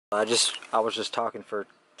I was just talking for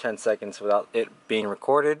 10 seconds without it being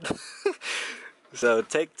recorded. So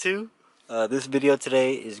take two. This video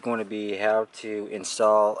today is going to be how to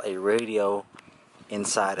install a radio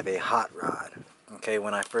inside of a hot rod. Okay,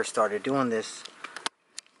 when I first started doing this,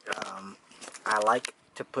 I like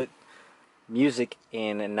to put music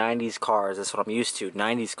in 90s cars. That's what I'm used to,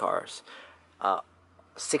 90s cars.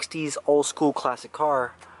 60s old school classic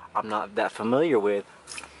car I'm not that familiar with,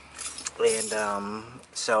 and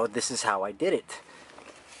so this is how I did it.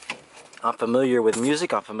 I'm familiar with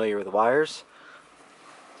music, I'm familiar with wires,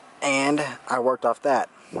 and I worked off that.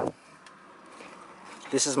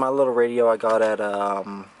 This is my little radio I got at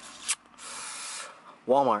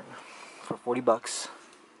Walmart for 40 bucks,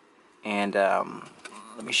 and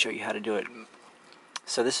let me show you how to do it.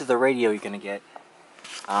 So this is the radio you're gonna get.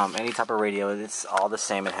 Any type of radio, it's all the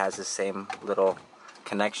same. It has the same little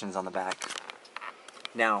connections on the back.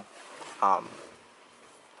 Now,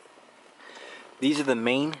 these are the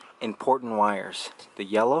main important wires: the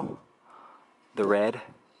yellow, the red,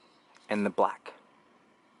 and the black.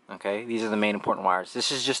 Okay, these are the main important wires.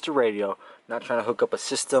 This is just a radio, not trying to hook up a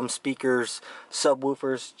system, speakers,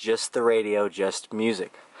 subwoofers, just the radio, just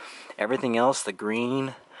music. Everything else, the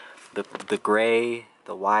green, the gray,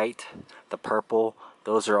 the white, the purple,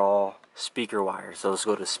 those are all speaker wires. Those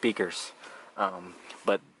go to speakers.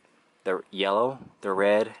 But the yellow, the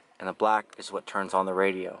red, and the black is what turns on the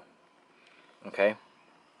radio. Okay?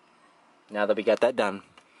 Now that we got that done,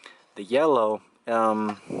 the yellow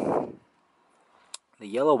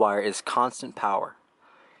wire is constant power.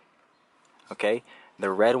 Okay? The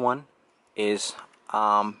red one is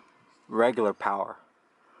regular power.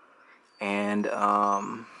 And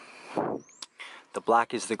the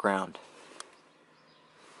black is the ground.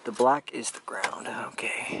 The black is the ground.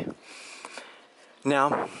 Okay.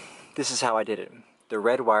 Now, this is how I did it. The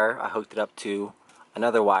red wire, I hooked it up to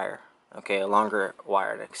another wire. Okay, a longer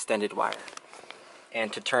wire, an extended wire.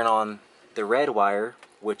 And to turn on the red wire,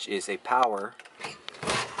 which is a power,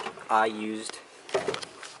 I used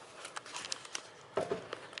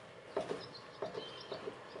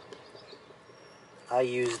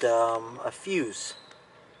a fuse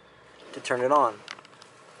to turn it on.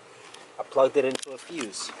 I plugged it into a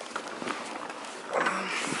fuse.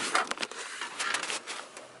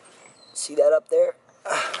 See that up there?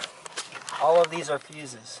 All of these are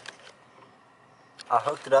fuses. I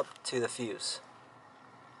hooked it up to the fuse.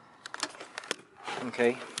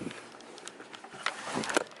 Okay.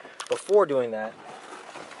 Before doing that,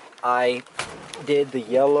 I did the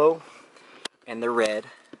yellow and the red.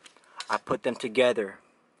 I put them together,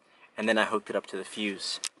 and then I hooked it up to the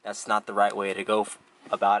fuse. That's not the right way to go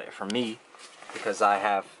about it for me, because I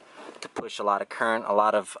have to push a lot of current,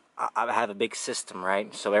 I have a big system,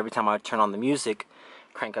 right? So every time I turn on the music,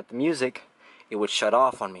 crank up the music, it would shut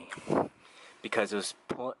off on me because it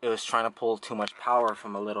was trying to pull too much power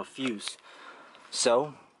from a little fuse.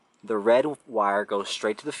 So the red wire goes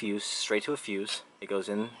straight to the fuse, straight to a fuse. It goes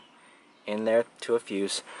in there to a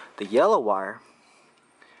fuse. The yellow wire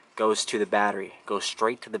goes to the battery, goes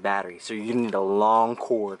straight to the battery. So you need a long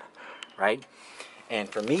cord, right? And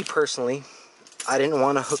for me personally, I didn't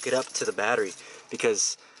want to hook it up to the battery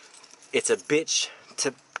because it's a bitch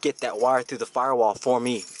to get that wire through the firewall for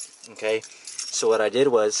me. Okay, so what I did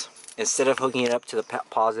was, instead of hooking it up to the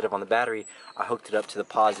positive on the battery, I hooked it up to the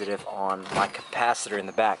positive on my capacitor in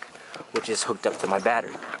the back, which is hooked up to my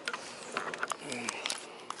battery.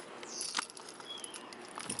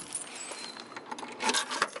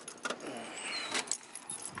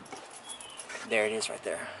 There it is right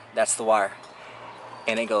there. That's the wire.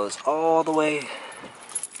 And it goes all the way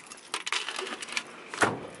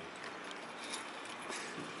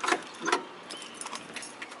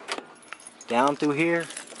down through here.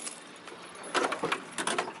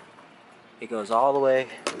 It goes all the way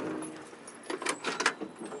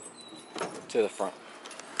to the front.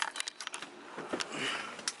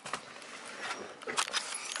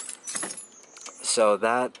 So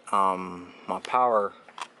that, my power,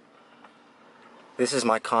 this is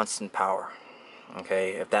my constant power.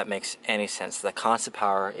 Okay, if that makes any sense. The constant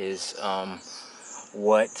power is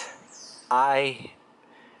what I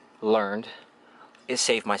learned. It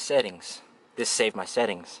saved my settings. This saved my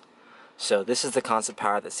settings. So this is the constant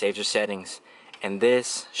power that saves your settings, and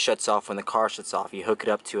this shuts off when the car shuts off. You hook it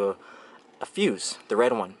up to a fuse, the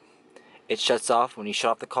red one. It shuts off when you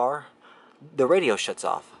shut off the car. The radio shuts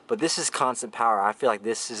off. But this is constant power. I feel like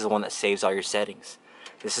this is the one that saves all your settings.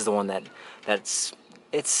 This is the one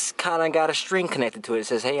it's kind of got a string connected to it. It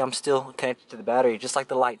says, hey, I'm still connected to the battery, just like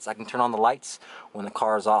the lights. I can turn on the lights when the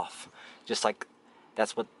car is off. Just like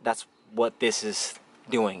that's what this is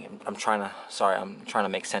doing. I'm trying to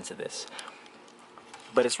make sense of this.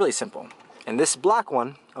 But it's really simple. And this black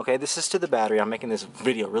one, okay, this is to the battery. I'm making this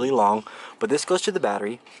video really long, but this goes to the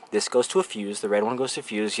battery. This goes to a fuse. The red one goes to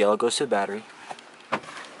fuse. Yellow goes to the battery.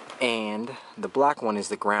 And the black one is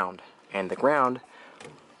the ground. And the ground,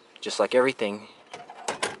 just like everything,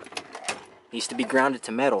 needs to be grounded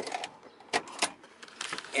to metal.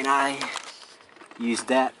 And I used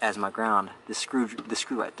that as my ground. The screw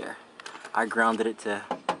right there. I grounded it to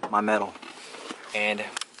my metal. And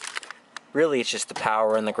really, it's just the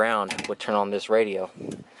power in the ground would turn on this radio.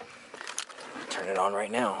 Turn it on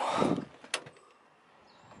right now.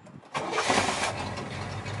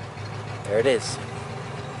 There it is.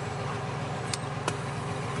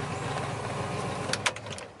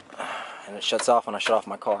 And it shuts off when I shut off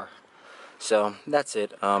my car. So that's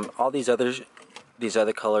it. All these other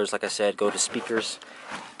colors, like I said, go to speakers,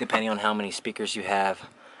 depending on how many speakers you have.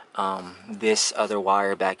 This other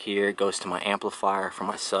wire back here goes to my amplifier for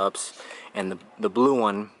my subs, and the blue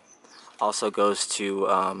one also goes to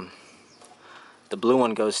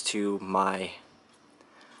my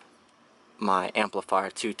amplifier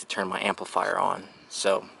too, to turn my amplifier on.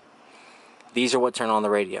 So these are what turn on the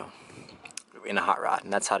radio in a hot rod,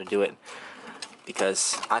 and that's how to do it.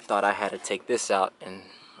 Because I thought I had to take this out and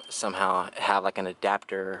somehow have like an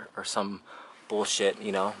adapter or some bullshit,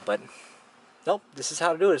 you know, but nope, this is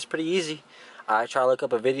how to do it. It's pretty easy. I tried to look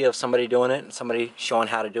up a video of somebody doing it and somebody showing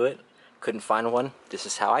how to do it. Couldn't find one. This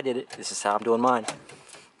is how I did it. This is how I'm doing mine.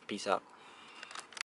 Peace out.